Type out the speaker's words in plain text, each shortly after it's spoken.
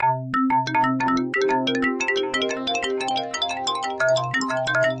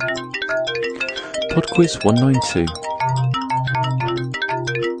PodQuiz 192.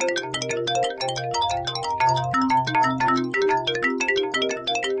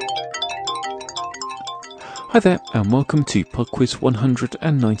 Hi there, and welcome to PodQuiz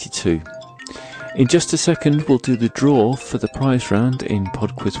 192. In just a second we'll do the draw for the prize round in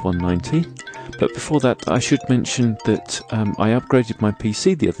PodQuiz 190, but before that I should mention that I upgraded my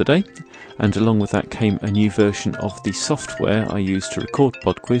PC the other day, and along with that came a new version of the software I use to record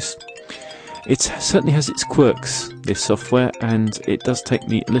PodQuiz. It certainly has its quirks, this software, and it does take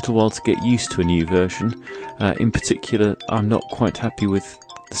me a little while to get used to a new version. In particular, I'm not quite happy with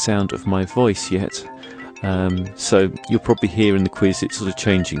the sound of my voice yet. So you'll probably hear in the quiz it's sort of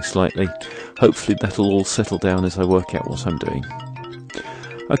changing slightly. Hopefully that'll all settle down as I work out what I'm doing.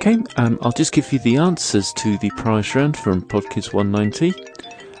 Okay, I'll just give you the answers to the prize round from PodQuiz 190.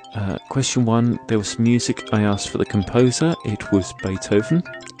 Question 1, there was some music. I asked for the composer. It was Beethoven.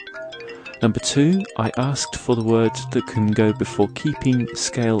 Number 2, I asked for the word that can go before keeping,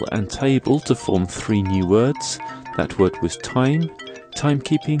 scale and table to form 3 new words. That word was time,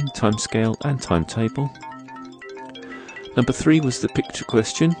 timekeeping, timescale and timetable. Number 3 was the picture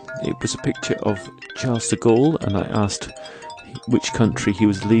question. It was a picture of Charles de Gaulle, and I asked which country he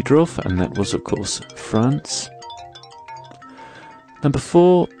was the leader of, and that was of course France. Number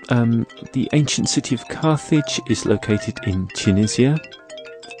 4, the ancient city of Carthage is located in Tunisia.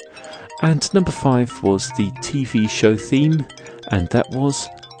 And number 5 was the TV show theme, and that was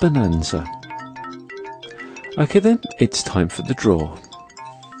Bonanza. Okay then, it's time for the draw.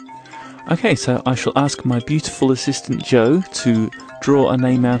 Okay, so I shall ask my beautiful assistant Joe to draw a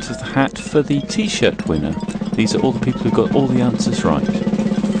name out of the hat for the t-shirt winner. These are all the people who got all the answers right.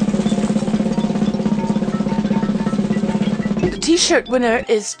 The t-shirt winner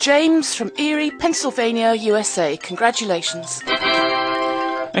is James from Erie, Pennsylvania, USA. Congratulations.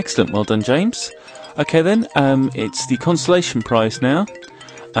 Excellent, well done James. Okay then, it's the consolation prize now.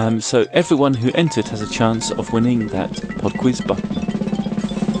 So everyone who entered has a chance of winning that PodQuiz button.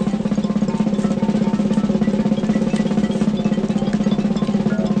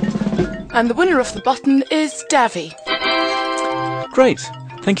 And the winner of the button is Davy. Great,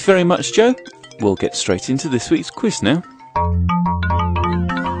 thank you very much Joe. We'll get straight into this week's quiz now.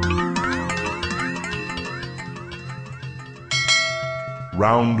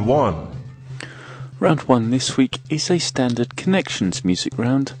 Round 1. Round 1 this week is a standard connections music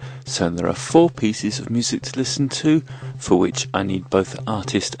round, so there are 4 pieces of music to listen to, for which I need both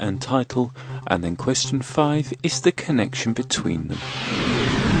artist and title, and then question 5 is the connection between them.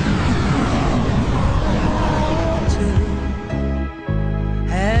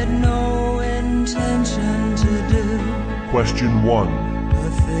 Had no intention to do Question 1.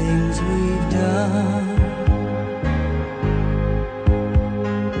 the things we've done.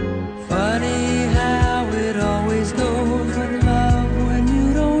 Funny how it always goes with love. When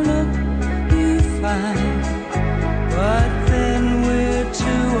you don't look, you find. But then we're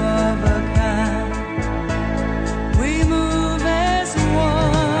two of a kind. We move as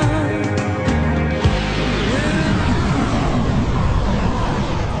one.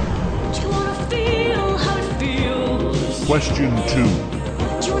 Do you wanna feel how it feels? Question 2.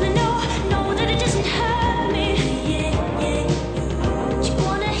 Do you wanna know that it doesn't hurt me? Do you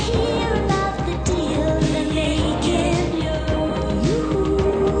wanna hear about the deal they're making?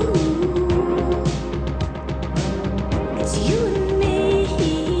 It's you and me.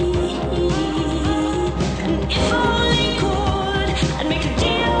 And if only could, I'd make a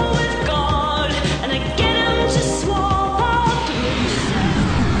deal with God, and I'd get him to swap our places.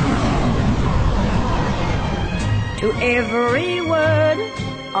 To every word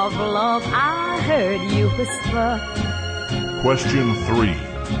of love I heard you whisper, Question 3.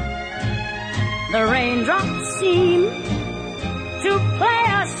 the raindrops seem to play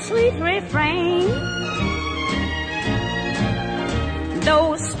a sweet refrain.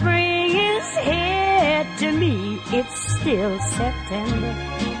 Though spring is here, to me it's still September.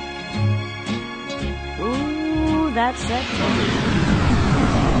 Ooh, that's September.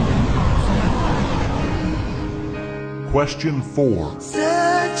 Question 4.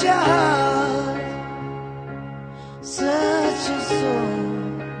 Such a heart, such a soul.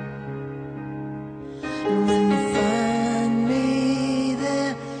 And when you find me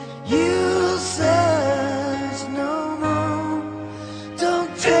there, you'll search no more.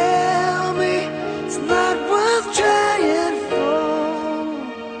 Don't tell me it's not worth trying for.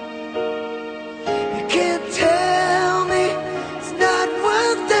 You can't tell me it's not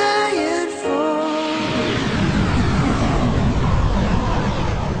worth dying for.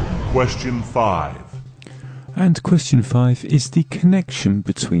 Question 5. And question 5 is the connection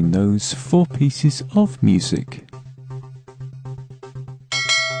between those 4 pieces of music.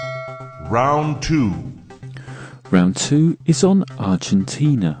 Round 2. Round 2 is on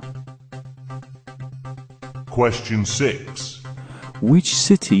Argentina. Question 6. Which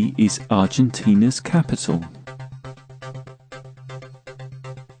city is Argentina's capital?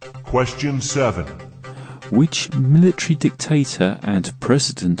 Question 7. Which military dictator and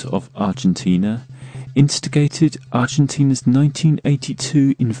president of Argentina instigated Argentina's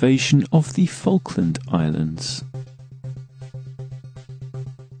 1982 invasion of the Falkland Islands?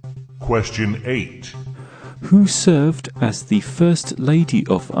 Question 8. Who served as the First Lady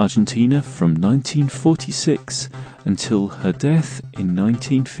of Argentina from 1946 until her death in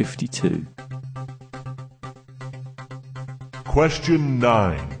 1952? Question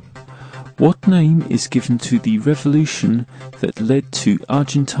 9. What name is given to the revolution that led to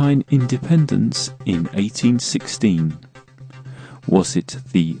Argentine independence in 1816? Was it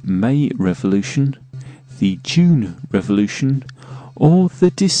the May Revolution, the June Revolution, or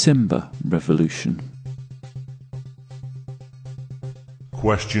the December Revolution?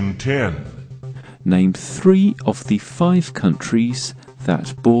 Question 10. Name 3 of the 5 countries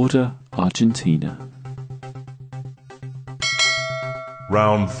that border Argentina.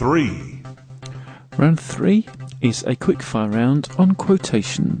 Round 3. Round 3 is a quickfire round on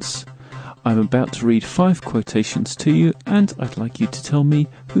quotations. I'm about to read 5 quotations to you, and I'd like you to tell me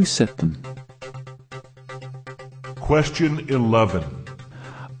who said them. Question 11.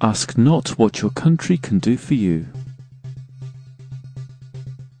 Ask not what your country can do for you.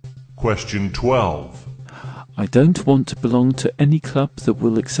 Question 12. I don't want to belong to any club that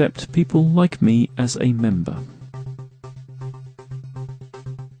will accept people like me as a member.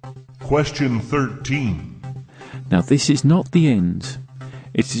 Question 13. Now this is not the end.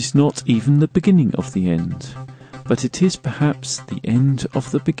 It is not even the beginning of the end, but it is perhaps the end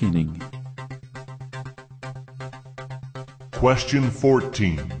of the beginning. Question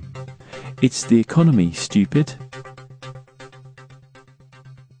 14. It's the economy, stupid.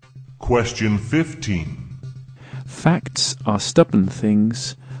 Question 15. Facts are stubborn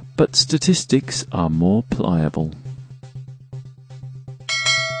things, but statistics are more pliable.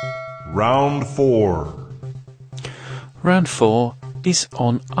 Round 4. Round 4 is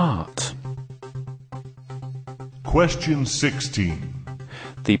on art. Question 16.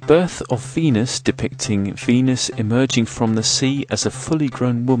 The Birth of Venus, depicting Venus emerging from the sea as a fully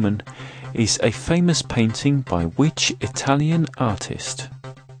grown woman, is a famous painting by which Italian artist?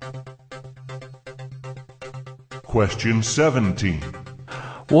 Question 17.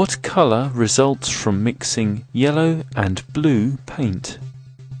 What colour results from mixing yellow and blue paint?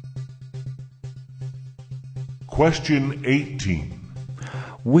 Question 18.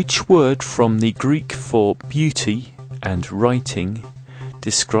 Which word from the Greek for beauty and writing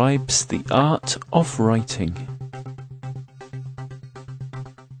describes the art of writing?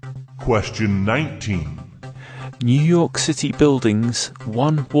 Question 19. New York City buildings,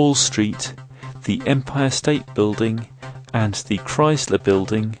 1 Wall Street, the Empire State Building, and the Chrysler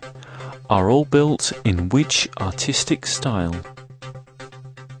Building are all built in which artistic style?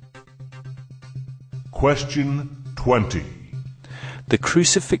 Question 20. The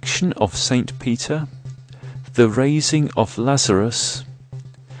Crucifixion of St. Peter, The Raising of Lazarus,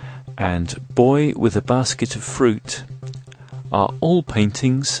 and Boy with a Basket of Fruit are all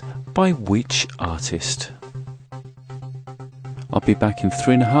paintings by which artist? I'll be back in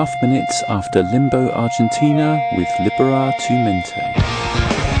 3.5 minutes after Limbo Argentina with Libera tu Mente.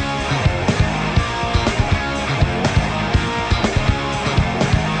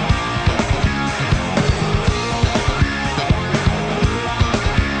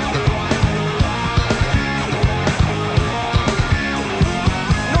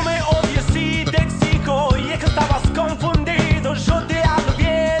 No me odies si te exijo y es que estabas confundido. Yo te hablo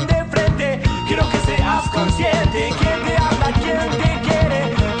bien de frente. Quiero que seas consciente. Quien te habla, quien te quiere.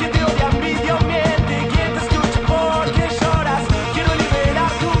 Quien te odia, envidia o miente. Quien te escucha porque lloras. Quiero liberar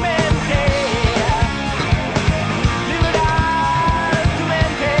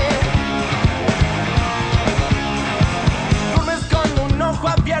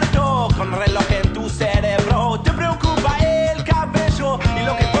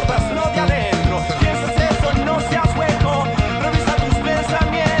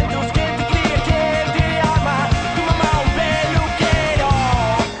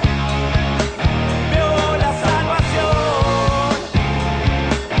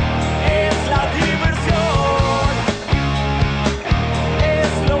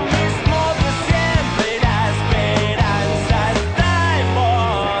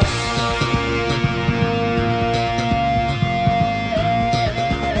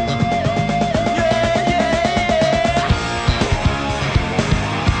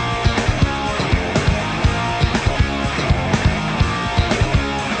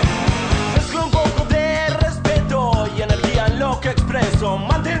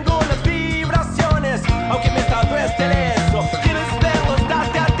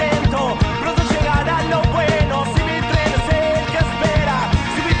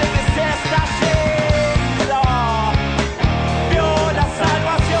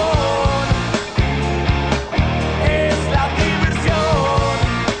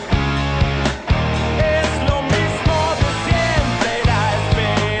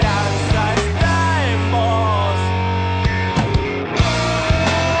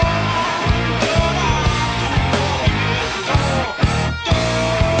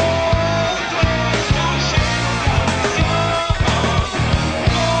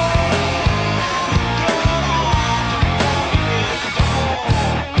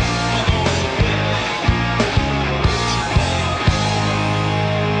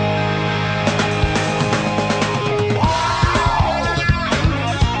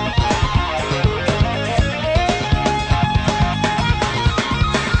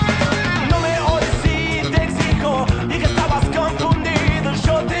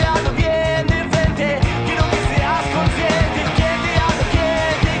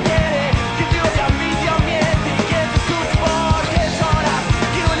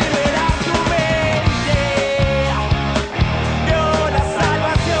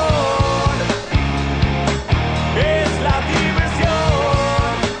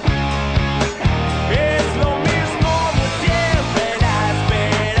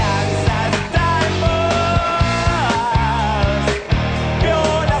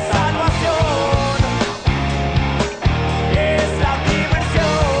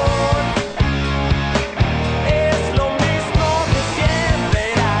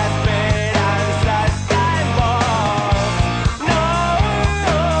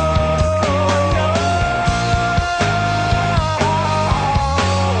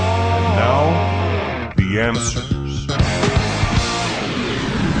answers.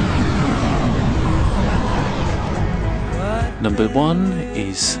 Number 1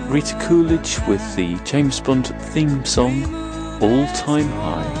 is Rita Coolidge with the James Bond theme song, All Time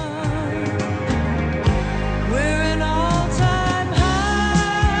High. We're an all-time high.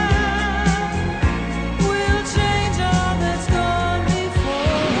 We'll change all that's gone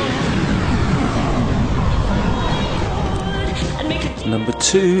before. Number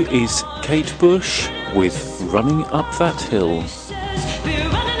 2 is Kate Bush with Running Up That Hill. Be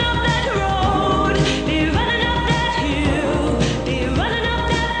running up that road, be running up that hill, be running up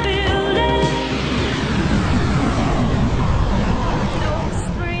that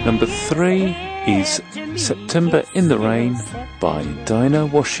building. Number 3 is September in the Rain by Dinah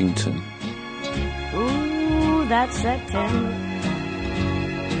Washington. Ooh, that's September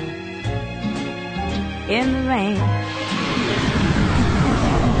in the rain.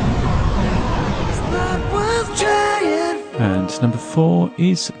 And number 4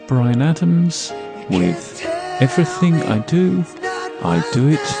 is Bryan Adams with Everything I Do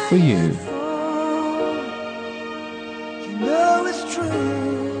It For You. You know it's true.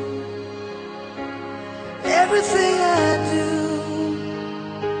 Everything I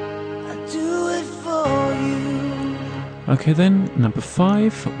do it for you. Okay then, number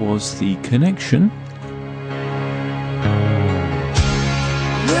 5 was The Connection.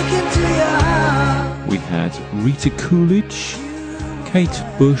 Look into your heart. We had Rita Coolidge, Kate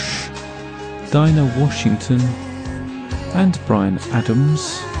Bush, Dinah Washington, and Bryan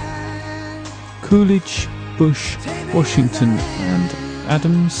Adams. Coolidge, Bush, Washington, and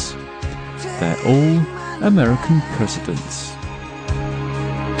Adams. They're all American presidents.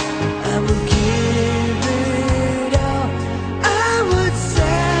 I would give it all. I would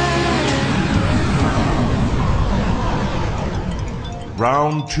say.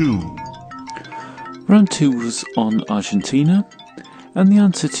 Round 2. Round 2 was on Argentina, and the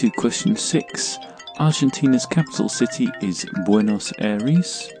answer to question 6, Argentina's capital city is Buenos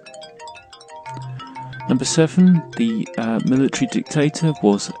Aires. Number 7, the military dictator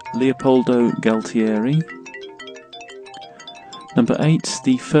was Leopoldo Galtieri. Number 8,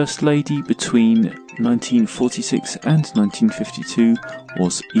 the First Lady between 1946 and 1952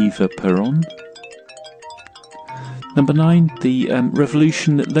 was Eva Perón. Number 9, the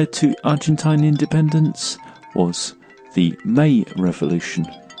revolution that led to Argentine independence was the May Revolution.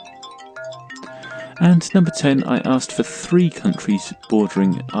 And number 10, I asked for 3 countries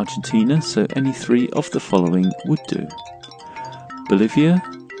bordering Argentina, so any 3 of the following would do: Bolivia,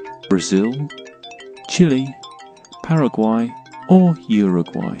 Brazil, Chile, Paraguay, or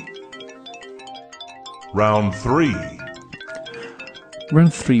Uruguay. Round 3.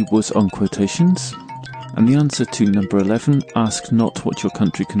 Round 3 was on quotations, and the answer to number 11, ask not what your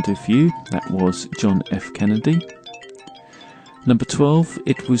country can do for you, that was John F. Kennedy. Number 12,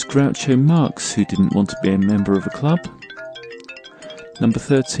 it was Groucho Marx who didn't want to be a member of a club. Number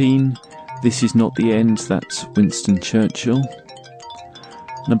 13, this is not the end, that's Winston Churchill.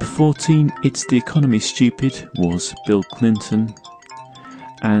 Number 14, it's the economy stupid, was Bill Clinton.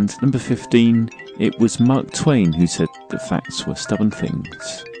 And number 15, it was Mark Twain who said that facts were stubborn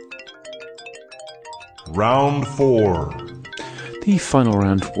things. Round 4. The final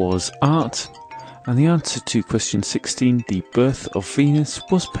round was art, and the answer to question 16, The Birth of Venus,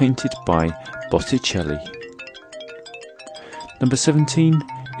 was painted by Botticelli. Number 17,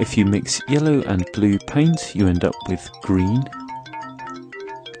 if you mix yellow and blue paint, you end up with green.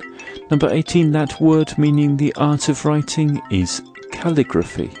 Number 18, that word meaning the art of writing is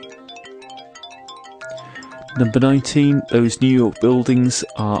calligraphy. Number 19, those New York buildings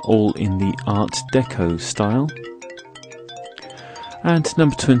are all in the Art Deco style. And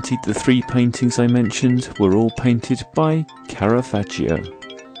number 20, the 3 paintings I mentioned were all painted by Caravaggio.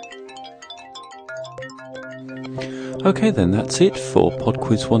 Okay then, that's it for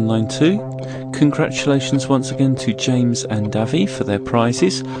PodQuiz 192. Congratulations once again to James and Davy for their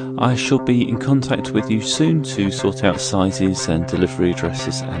prizes. I shall be in contact with you soon to sort out sizes and delivery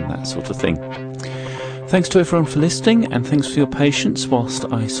addresses and that sort of thing. Thanks to everyone for listening, and thanks for your patience whilst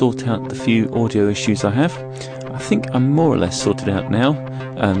I sort out the few audio issues I have. I think I'm more or less sorted out now.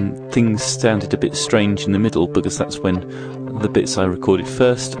 Things sounded a bit strange in the middle because that's when the bits I recorded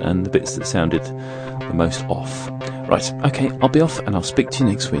first and the bits that sounded the most off. Right, okay, I'll be off and I'll speak to you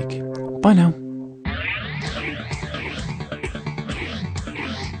next week. Bye now.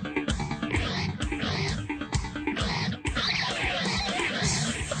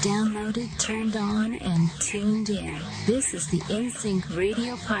 Downloaded, turned on, and tuned in. This is the NSYNC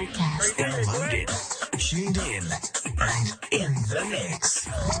Radio Podcast. Downloaded, tuned in, and in the mix.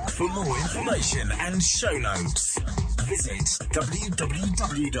 For more information and show notes, visit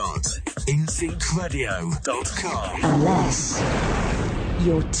www.insyncradio.com. Unless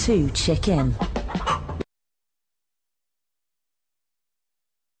you're too chicken.